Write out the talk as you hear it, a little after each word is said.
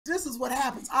This is what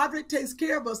happens. Andre takes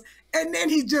care of us, and then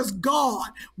he's just gone.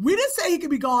 We didn't say he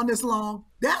could be gone this long.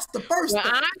 That's the first thing.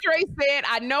 Andre said,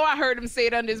 I know I heard him say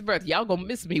it under his breath, y'all gonna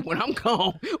miss me when I'm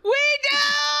gone. We do!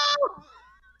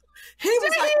 He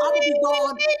was like, I'm gonna be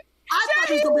gone. I thought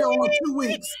he was gonna be on 2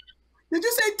 weeks. Did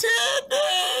you say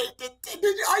 10?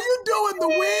 Are you doing the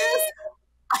whiz?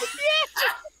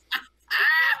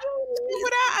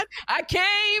 I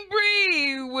can't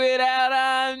breathe without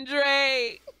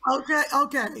Andre. Okay.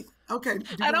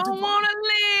 I don't want to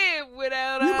live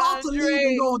without Andre. You about to leave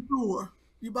and go on tour.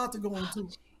 You about to go on tour.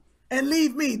 And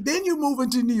leave me. Then you move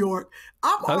into New York.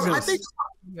 I think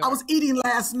I was eating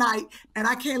last night, and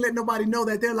I can't let nobody know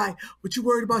that. They're like, "But you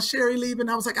worried about Sherri leaving?"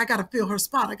 I was like, I got to fill her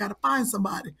spot. I got to find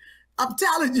somebody. I'm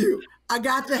telling you, I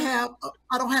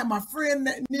don't have my friend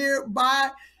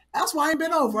nearby. That's why I ain't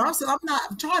been over. I said, I'm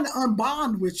trying to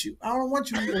unbond with you. I don't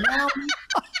want you around me.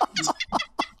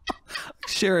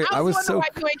 Sherri, I was so. Why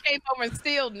you ain't came over and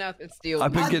steal nothing.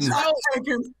 I've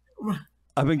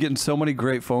been getting so many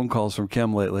great phone calls from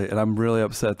Kym lately, and I'm really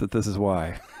upset that this is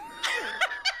why.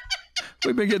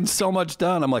 We've been getting so much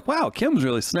done. I'm like, wow, Kym's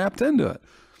really snapped into it.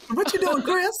 What you doing,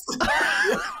 Chris?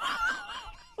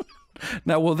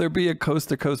 Now, will there be a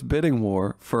coast-to-coast bidding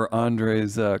war for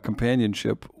Andre's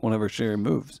companionship whenever Sherri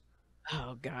moves?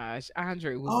 Oh, gosh.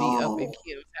 Andre will be up in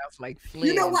Kym's house like Flynn.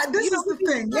 You know what? This is the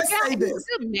thing. Let's say this.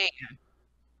 Good man.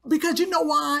 Because you know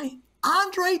why?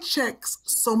 Andre checks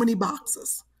so many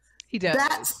boxes. He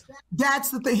does.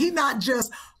 That's the thing. He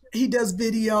does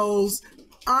videos.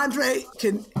 Andre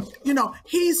can,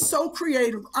 he's so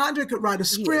creative. Andre could write a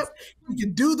script. He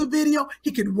can do the video.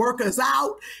 He can work us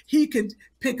out. He can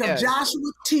pick up Joshua,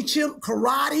 teach him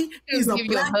karate. He's a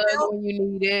black belt when you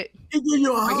need it. He give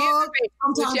you a hug.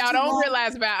 What y'all don't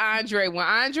realize about Andre, when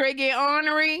Andre get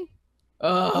ornery,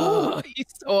 he's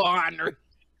so ornery.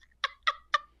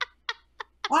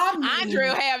 Andre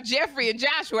will have Jeffrey and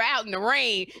Joshua out in the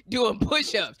rain doing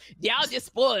push-ups. Y'all just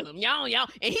spoil him. Y'all.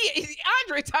 And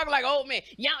Andre talking like old man.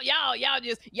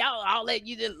 Y'all let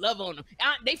you just love on them.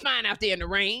 They fine out there in the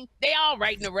rain. They all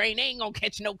right in the rain. They ain't gonna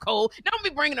catch no cold. Don't be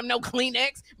bringing them no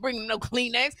Kleenex. Bring them no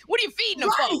Kleenex. What are you feeding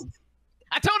them for?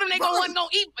 I told them they wasn't gonna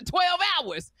eat for 12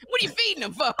 hours. What are you feeding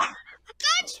them for?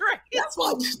 Andre. That's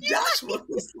what Joshua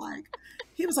was like.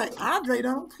 He was like, Andre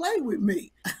don't play with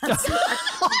me.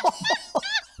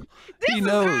 He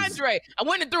knows. Andre. I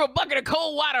went and threw a bucket of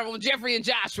cold water on Jeffrey and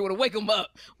Joshua to wake them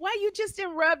up. Why you just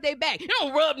didn't rub their back? You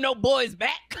don't rub no boy's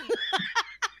back. Andre,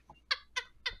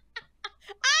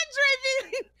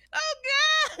 oh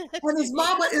God. And his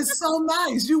mama is so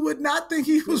nice. You would not think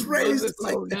he was raised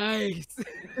like that. Nice.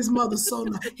 His mother's so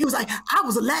nice. He was like, I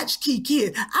was a latchkey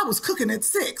kid. I was cooking at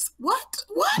 6. What?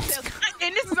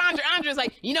 And this is Andre. Andre's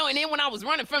like, and then when I was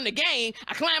running from the game,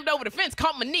 I climbed over the fence,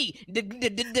 caught my knee.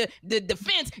 The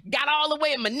fence got all the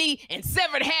way in my knee and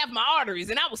severed half my arteries,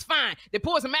 and I was fine. They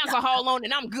poured some alcohol on,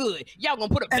 and I'm good. Y'all gonna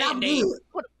put a Band-Aid.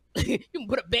 You can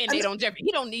put a Band-Aid on Jeffrey.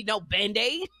 He don't need no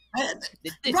Band-Aid. Right.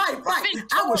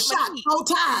 I was shot 4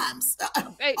 times.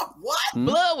 Hey, what?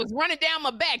 Blood was running down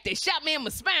my back. They shot me in my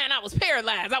spine. I was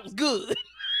paralyzed. I was good.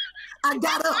 I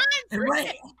got up and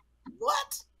ran.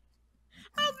 What?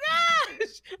 Oh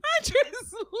gosh,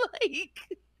 Andre's like,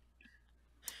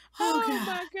 oh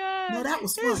my God. No, that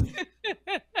was funny.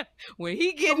 When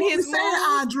he getting his move,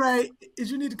 Andre,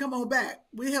 is you need to come on back.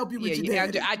 We help you with your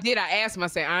daddy. I did. I asked him. I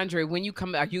said, Andre, when you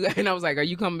come back, and I was like, are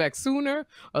you coming back sooner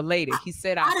or later? He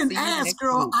said, I didn't ask,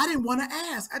 girl. Week. I didn't want to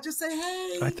ask. I just say,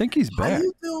 hey. I think he's back. How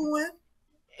you doing?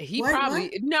 He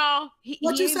probably no. He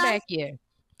ain't back yet.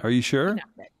 Are you sure? He's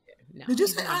not back yet. No, did you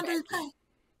say Andre's back?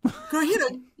 Girl,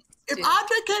 if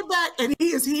Andre came back and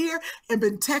he is here and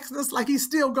been texting us like he's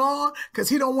still gone because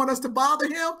he don't want us to bother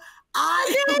him,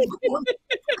 I am going to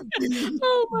be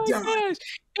oh my done. gosh.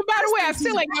 And by the way, I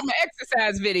still ain't got my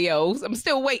exercise videos. I'm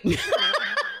still waiting.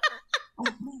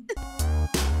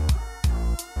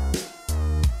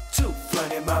 Two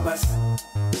funny mamas.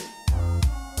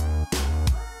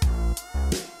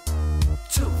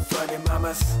 Two funny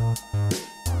mamas.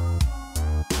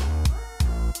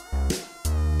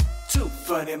 Two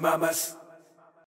funny mamas.